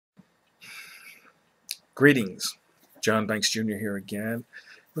Greetings, John Banks Jr. here again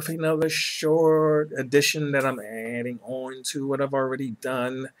with another short addition that I'm adding on to what I've already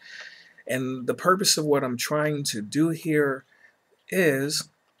done. And the purpose of what I'm trying to do here is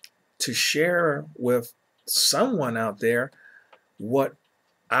to share with someone out there what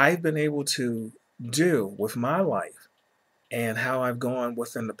I've been able to do with my life and how I've gone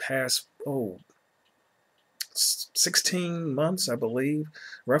within the past 16 months, I believe,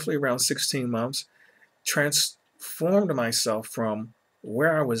 roughly around 16 months, transformed myself from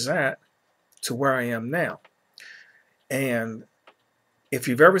where I was at to where I am now. And if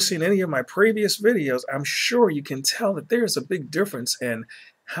you've ever seen any of my previous videos, I'm sure you can tell that there's a big difference in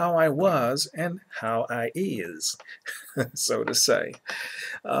how I was and how I is, so to say.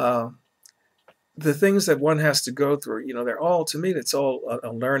 The things that one has to go through, they're all, to me, it's all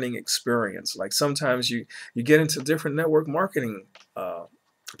a learning experience. Like sometimes you get into different network marketing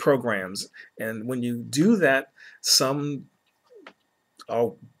programs, and when you do that, some,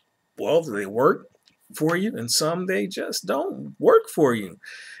 they work for you, and some they just don't work for you.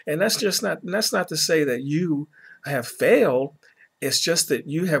 And that's not to say that you have failed. It's just that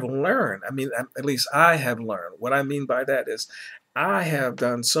you have learned. I mean, at least I have learned. What I mean by that is I have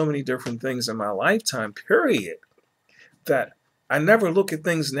done so many different things in my lifetime, period, that I never look at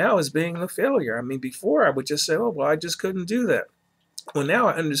things now as being a failure. I mean, before I would just say, oh, well, I just couldn't do that. Well, now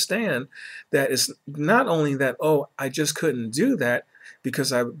I understand that it's not only that, oh, I just couldn't do that,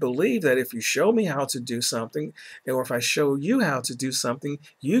 because I believe that if you show me how to do something, or if I show you how to do something,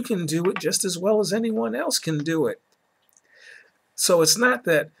 you can do it just as well as anyone else can do it. So it's not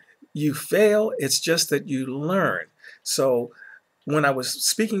that you fail, it's just that you learn. So when I was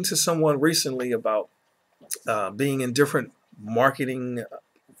speaking to someone recently about being in different marketing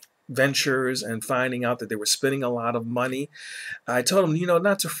ventures and finding out that they were spending a lot of money, I told them,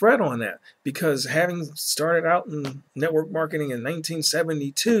 not to fret on that, because having started out in network marketing in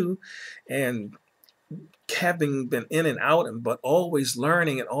 1972 and having been in and out, but always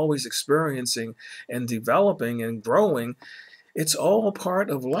learning and always experiencing and developing and growing, it's all part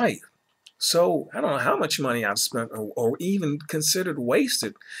of life. So I don't know how much money I've spent or even considered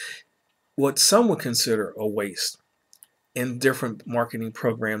wasted, what some would consider a waste, in different marketing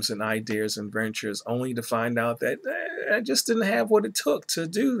programs and ideas and ventures, only to find out that I just didn't have what it took to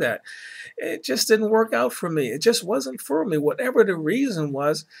do that. It just didn't work out for me. It just wasn't for me. Whatever the reason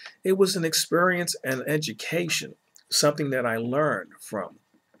was, it was an experience and education, something that I learned from.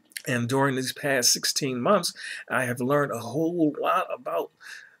 And during these past 16 months, I have learned a whole lot about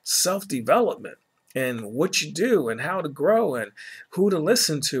self-development and what you do and how to grow and who to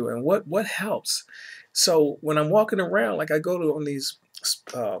listen to and what helps. So when I'm walking around, like I go on these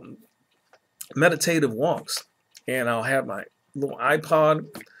meditative walks, and I'll have my little iPod,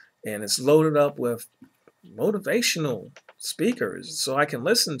 and it's loaded up with motivational speakers so I can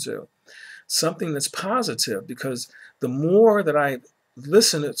listen to something that's positive, because the more that I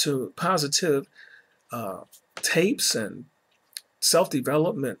listen to positive tapes and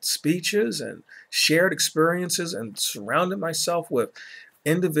self-development speeches and shared experiences, and surrounded myself with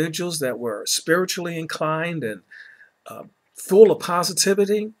individuals that were spiritually inclined and full of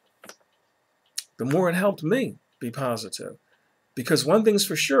positivity, the more it helped me be positive. Because one thing's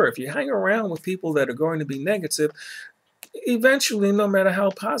for sure, if you hang around with people that are going to be negative, eventually, no matter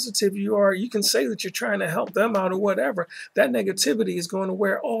how positive you are, you can say that you're trying to help them out or whatever, that negativity is going to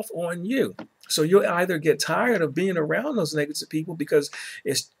wear off on you. So you'll either get tired of being around those negative people because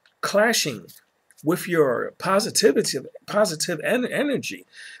it's clashing with your positive energy.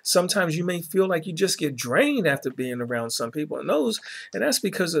 Sometimes you may feel like you just get drained after being around some people, and that's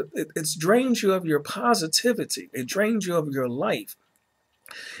because it's drained you of your positivity. It drains you of your life.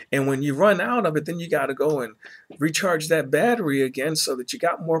 And when you run out of it, then you got to go and recharge that battery again so that you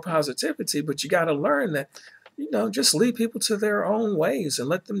got more positivity. But you got to learn that, just leave people to their own ways and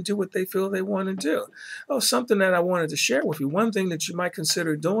let them do what they feel they want to do. Oh, something that I wanted to share with you. One thing that you might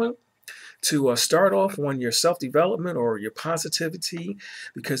consider doing to start off on your self-development or your positivity,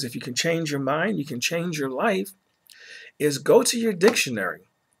 because if you can change your mind, you can change your life, is go to your dictionary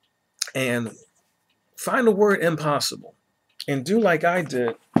and find the word impossible. And do like I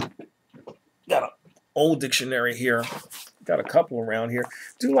did. Got an old dictionary here. Got a couple around here.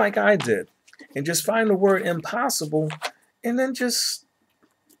 Do like I did. And just find the word impossible, and then just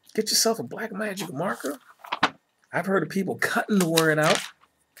get yourself a black magic marker. I've heard of people cutting the word out,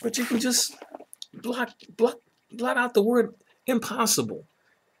 but you can just blot out the word impossible.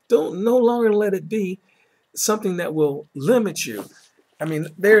 Don't no longer let it be something that will limit you. I mean,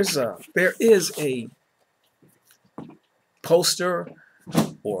 there is a poster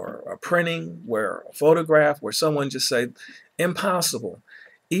or a printing, where a photograph, where someone just said, impossible.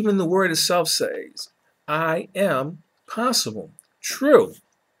 Even the word itself says, I am possible. True.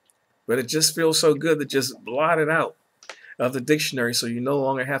 But it just feels so good to just blot it out of the dictionary so you no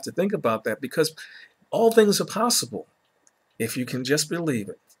longer have to think about that, because all things are possible if you can just believe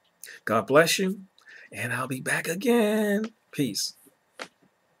it. God bless you, and I'll be back again. Peace.